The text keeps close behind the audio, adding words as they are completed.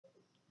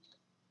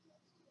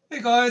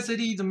Hey guys,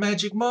 Eddie the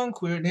Magic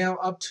Monk. We're now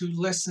up to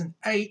lesson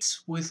 8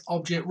 with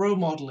object role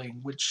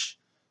modeling, which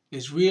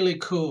is really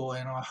cool,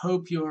 and I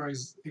hope you're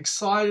as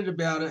excited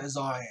about it as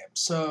I am.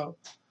 So,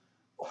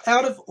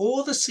 out of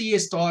all the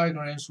CS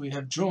diagrams we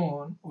have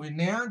drawn, we're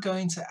now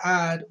going to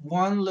add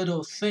one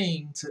little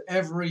thing to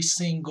every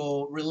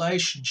single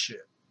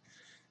relationship.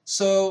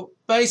 So,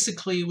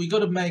 basically, we got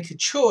to make a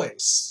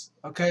choice.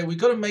 Okay, we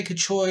got to make a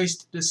choice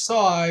to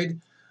decide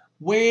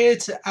where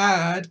to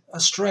add a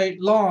straight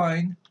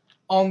line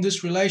on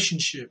this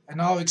relationship, and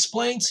I'll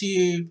explain to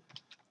you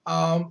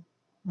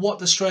what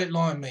the straight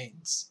line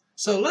means.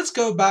 So let's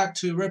go back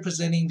to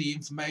representing the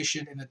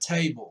information in a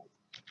table.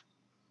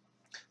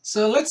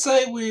 So let's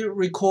say we're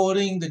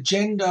recording the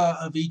gender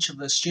of each of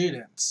the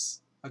students.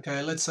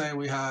 Okay, let's say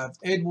we have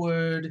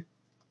Edward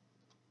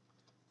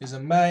is a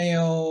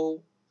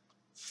male,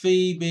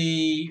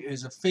 Phoebe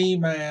is a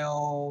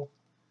female,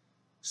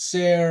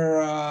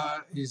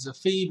 Sarah is a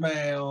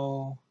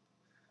female,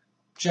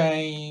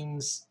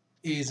 James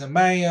is a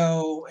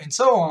male, and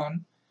so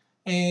on.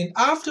 And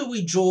after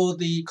we draw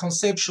the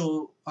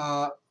conceptual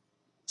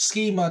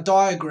schema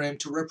diagram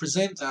to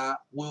represent that,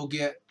 we'll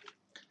get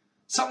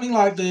something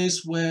like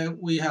this, where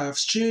we have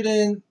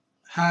student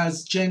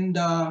has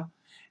gender.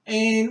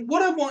 And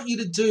what I want you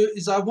to do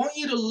is I want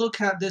you to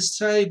look at this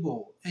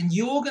table, and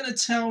you're going to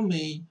tell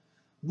me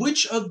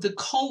which of the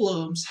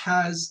columns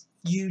has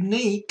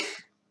unique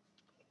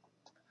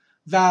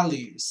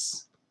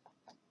values.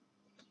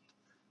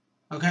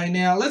 Okay,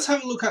 now let's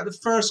have a look at the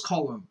first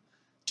column.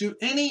 Do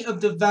any of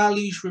the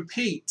values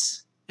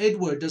repeat?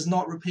 Edward does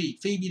not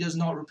repeat. Phoebe does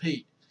not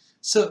repeat.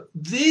 So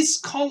this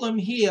column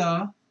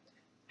here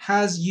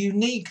has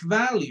unique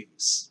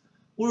values.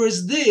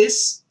 Whereas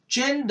this,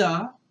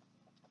 gender,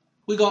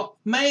 we got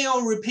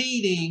male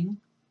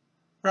repeating,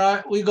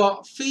 right? We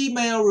got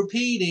female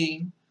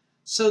repeating.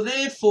 So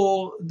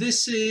therefore,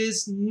 this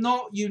is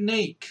not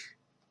unique.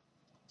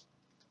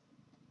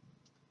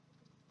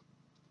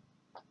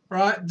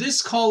 Right?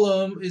 This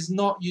column is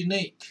not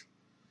unique.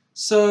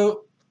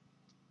 So,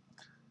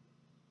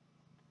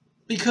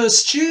 because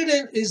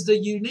student is the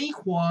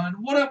unique one,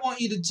 what I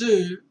want you to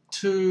do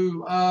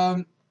to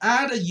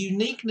add a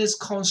uniqueness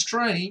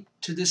constraint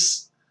to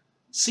this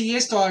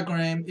CS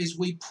diagram is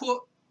we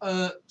put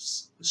a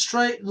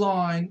straight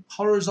line,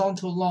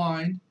 horizontal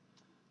line,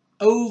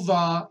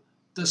 over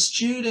the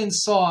student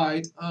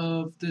side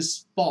of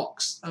this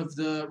box of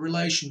the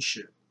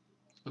relationship,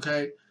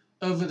 okay,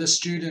 over the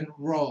student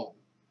role.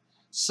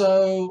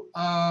 So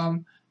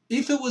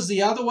if it was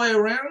the other way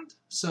around,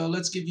 so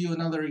let's give you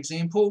another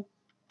example.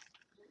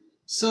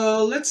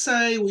 So let's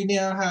say we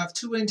now have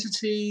two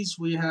entities.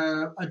 We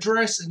have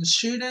address and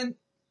student.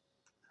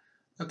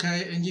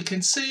 Okay, and you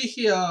can see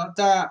here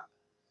that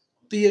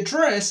the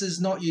address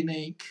is not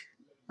unique.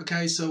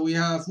 Okay, so we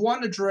have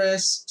one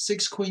address,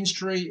 6 Queen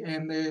Street,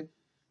 and there are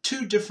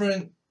two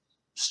different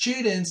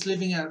students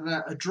living at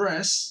that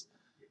address.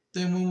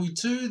 Then when we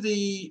do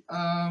the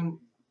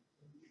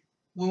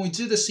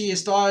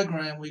CS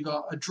diagram, we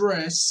got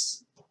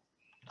address,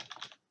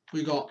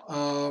 we got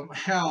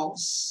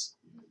house,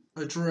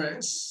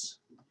 address,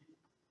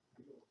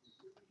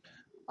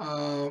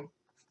 and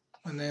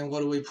then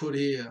what do we put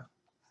here?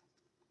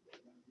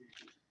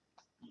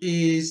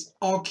 Is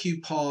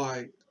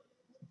occupied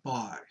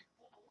by.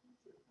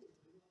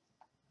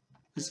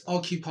 It's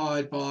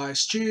occupied by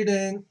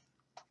student,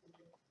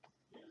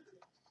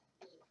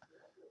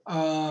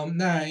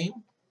 name.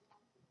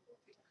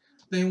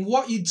 Then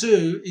what you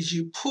do is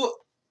you put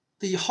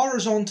the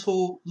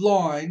horizontal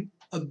line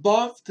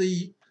above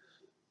the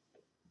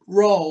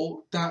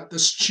role that the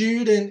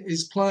student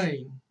is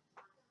playing.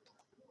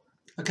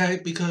 Okay,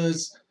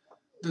 because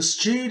the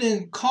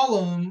student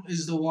column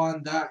is the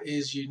one that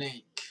is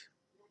unique.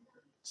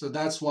 So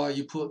that's why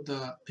you put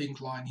the pink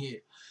line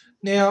here.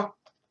 Now,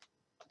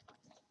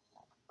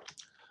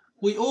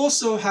 we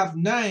also have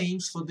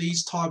names for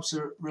these types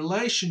of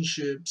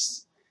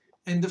relationships.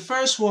 And the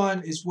first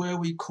one is where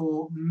we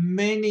call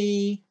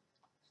many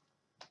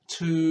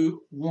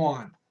to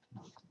one.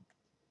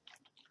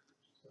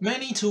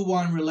 Many to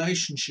one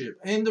relationship.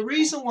 And the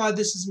reason why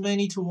this is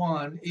many to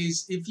one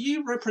is if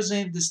you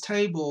represent this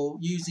table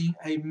using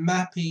a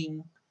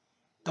mapping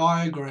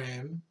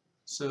diagram,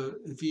 so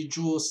if you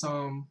draw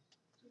some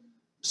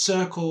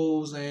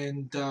circles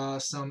and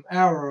some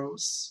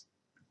arrows,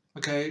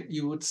 okay,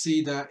 you would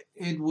see that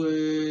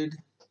Edward,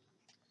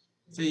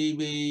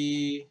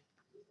 Phoebe,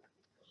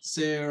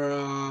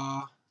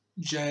 Sarah,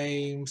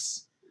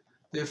 James,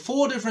 there are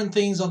 4 different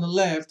things on the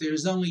left.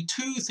 There's only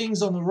 2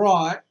 things on the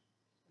right.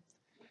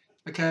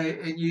 Okay,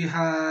 and you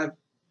have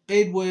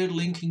Edward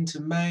linking to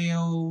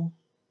male,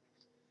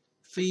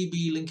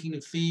 Phoebe linking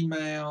to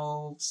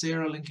female,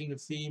 Sarah linking to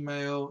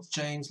female,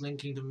 James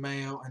linking to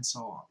male, and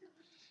so on.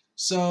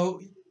 So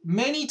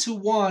many to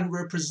one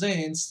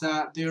represents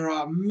that there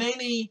are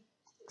many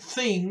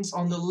things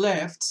on the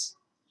left.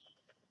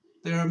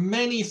 There are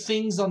many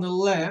things on the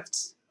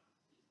left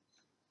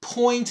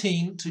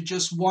pointing to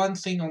just one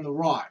thing on the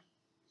right.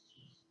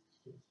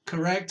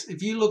 Correct?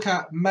 If you look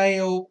at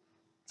male,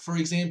 for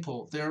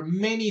example, there are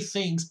many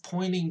things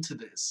pointing to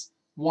this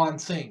one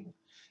thing.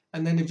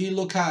 And then if you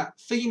look at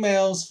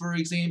females, for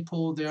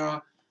example, there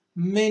are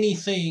many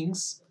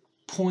things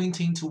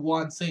pointing to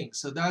one thing.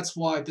 So that's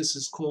why this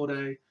is called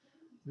a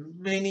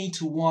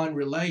many-to-one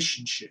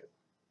relationship.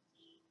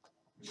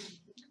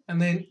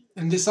 And then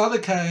in this other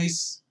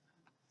case,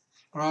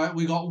 all right,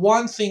 we got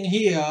one thing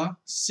here,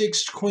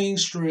 6 Queen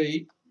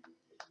Street,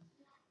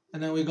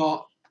 and then we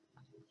got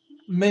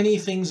many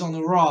things on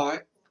the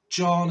right,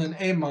 John and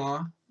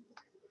Emma,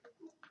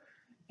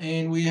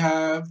 and we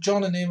have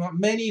John and Emma,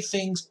 many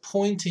things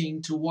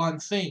pointing to one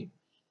thing.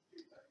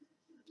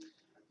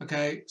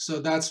 Okay,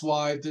 so that's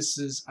why this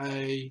is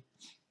a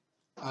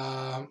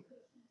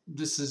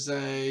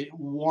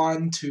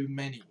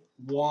one-to-many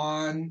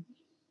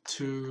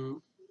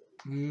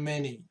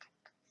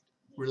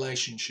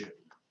relationship.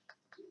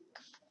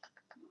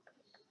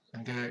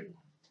 Okay,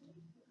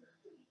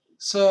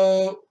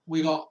 so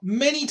we got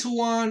many to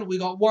one, we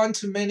got one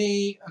to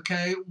many.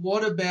 Okay,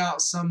 what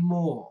about some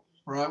more?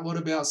 Right, what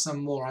about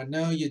some more? I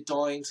know you're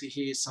dying to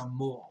hear some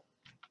more.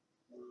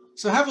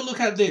 So have a look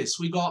at this.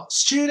 We got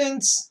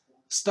students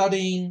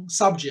studying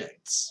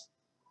subjects,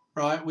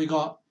 right? We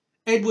got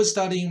Edward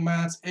studying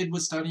maths,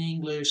 Edward studying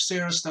English,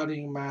 Sarah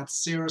studying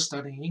maths, Sarah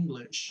studying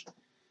English.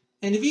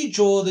 And if you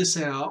draw this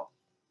out,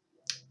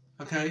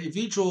 okay, if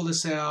you draw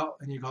this out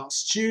and you got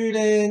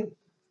student,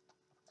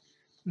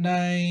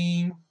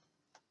 name,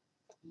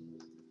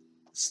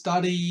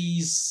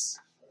 studies,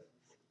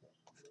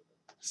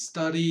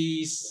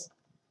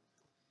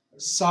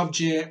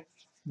 subject,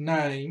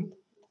 name,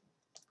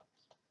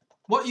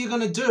 what you're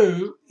going to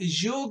do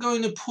is you're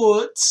going to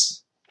put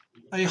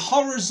a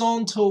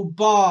horizontal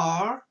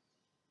bar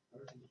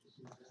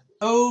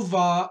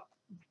over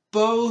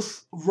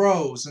both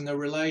rows in the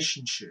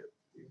relationship.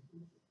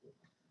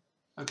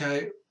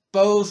 Okay,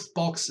 both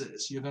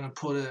boxes, you're going to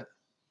put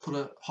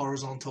a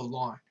horizontal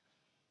line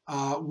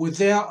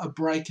without a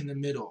break in the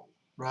middle,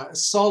 right? A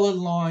solid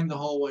line the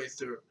whole way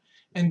through.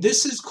 And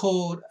this is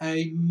called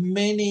a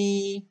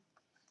many-to-many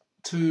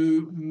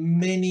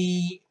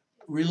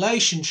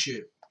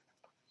relationship.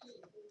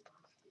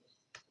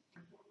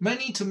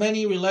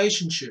 Many-to-many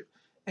relationship.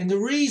 And the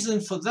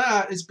reason for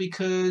that is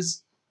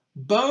because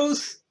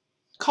both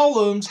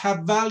columns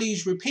have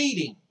values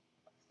repeating.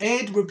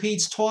 Ed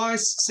repeats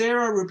twice,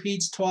 Sarah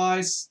repeats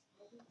twice,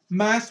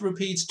 math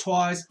repeats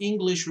twice,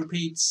 English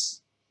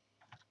repeats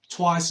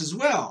twice as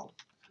well.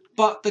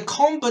 But the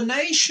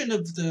combination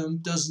of them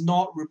does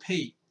not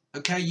repeat.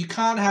 Okay, you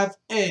can't have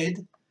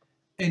Ed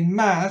and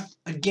math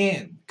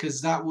again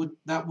because that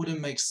wouldn't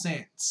make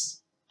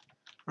sense.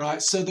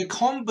 Right? So the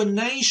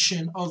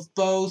combination of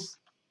both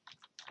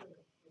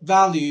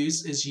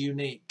values is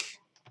unique.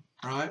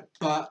 Right?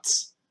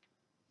 But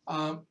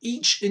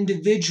each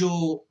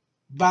individual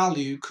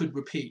value could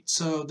repeat.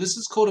 So this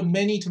is called a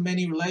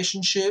many-to-many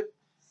relationship.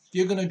 If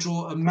you're going to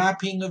draw a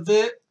mapping of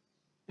it,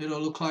 it'll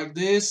look like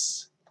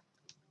this.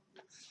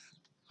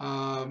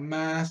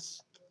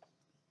 Math,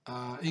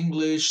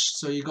 English.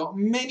 So you got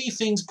many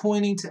things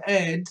pointing to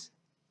Ed.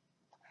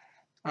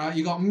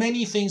 You got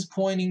many things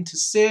pointing to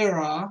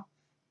Sarah.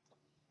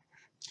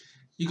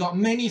 You got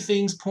many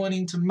things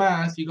pointing to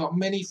math. You got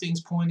many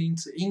things pointing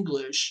to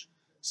English.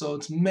 So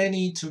it's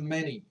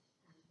many-to-many.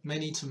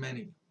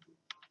 Many-to-many.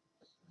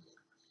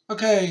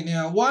 Okay,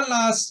 now one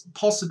last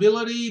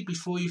possibility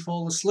before you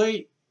fall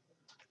asleep.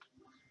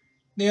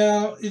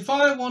 Now, if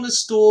I want to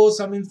store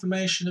some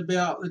information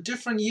about the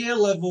different year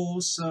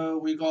levels, so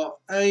we got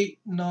 8,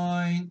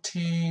 9,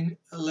 10,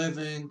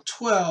 11,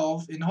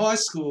 12 in high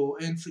school,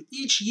 and for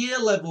each year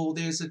level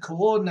there's a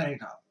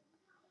coordinator.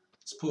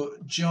 Let's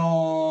put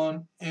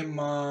John,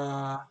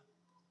 Emma,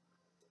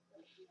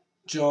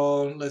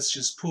 John, let's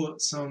just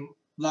put some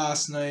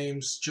last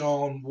names,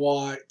 John,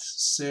 White,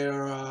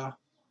 Sarah,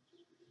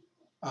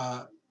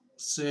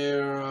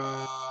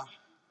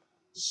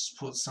 let's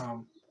put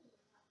some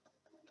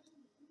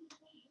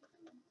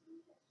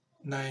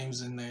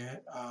names in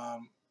there.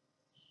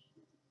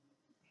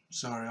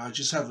 Sorry, I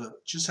just have a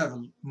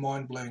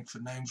mind blank for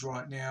names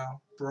right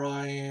now.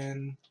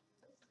 Brian.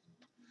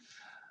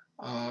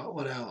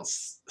 What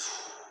else?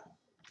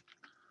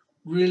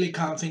 Really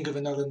can't think of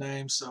another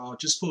name, so I'll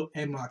just put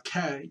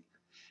MRK.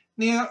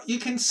 Now you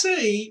can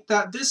see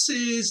that this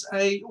is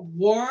a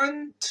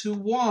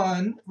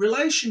one-to-one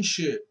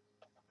relationship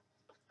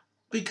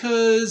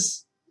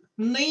because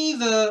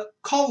neither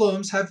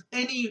columns have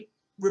any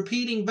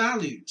repeating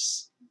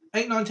values.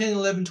 8, 9, 10,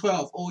 11,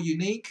 12, all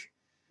unique.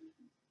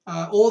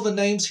 All the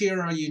names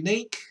here are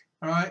unique.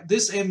 All right,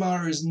 this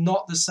MR is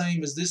not the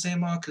same as this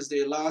MR because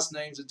their last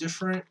names are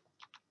different.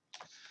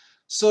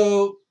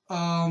 So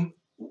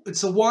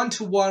it's a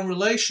one-to-one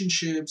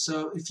relationship.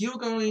 So if you're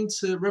going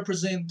to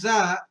represent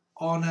that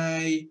on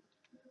a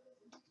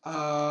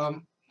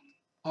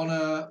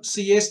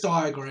CS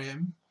diagram,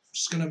 I'm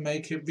just going to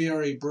make it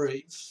very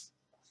brief.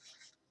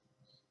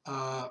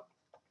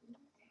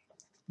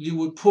 You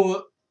would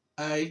put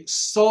a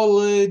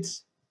solid,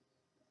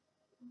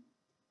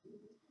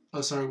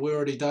 oh sorry, we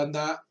already done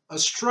that, a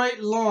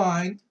straight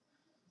line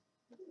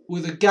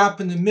with a gap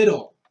in the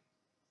middle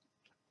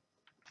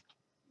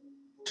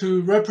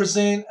to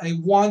represent a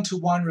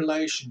one-to-one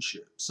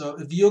relationship. So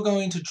if you're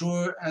going to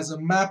draw it as a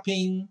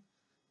mapping,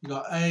 you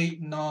got 8,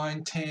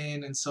 9,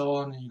 10, and so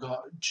on, and you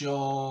got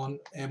John,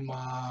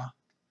 Emma,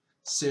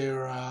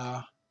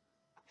 Sarah,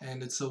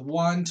 and it's a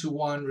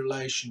one-to-one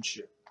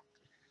relationship.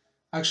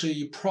 Actually,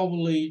 you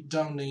probably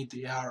don't need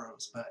the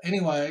arrows, but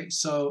anyway,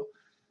 so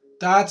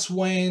that's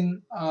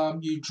when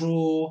you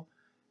draw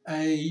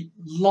a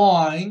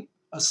line,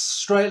 a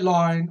straight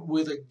line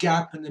with a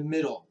gap in the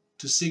middle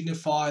to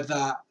signify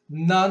that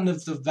none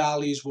of the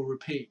values will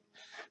repeat.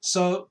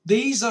 So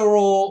these are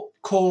all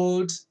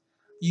called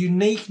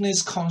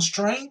uniqueness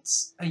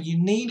constraints, and you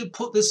need to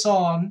put this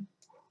on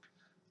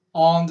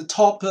the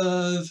top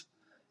of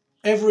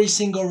every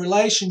single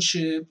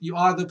relationship. You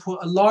either put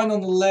a line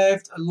on the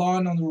left, a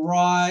line on the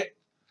right,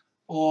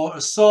 or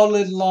a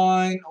solid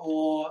line,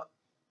 or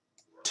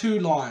 2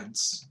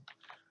 lines.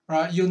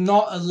 Right? You're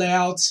not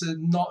allowed to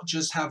not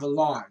just have a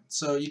line.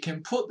 So you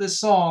can put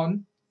this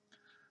on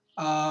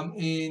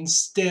in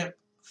step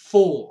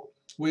 4.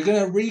 We're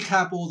going to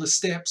recap all the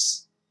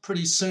steps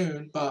pretty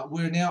soon, but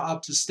we're now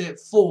up to step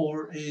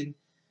 4 in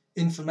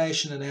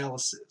information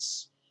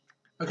analysis.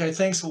 Okay,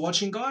 thanks for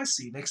watching, guys.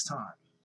 See you next time.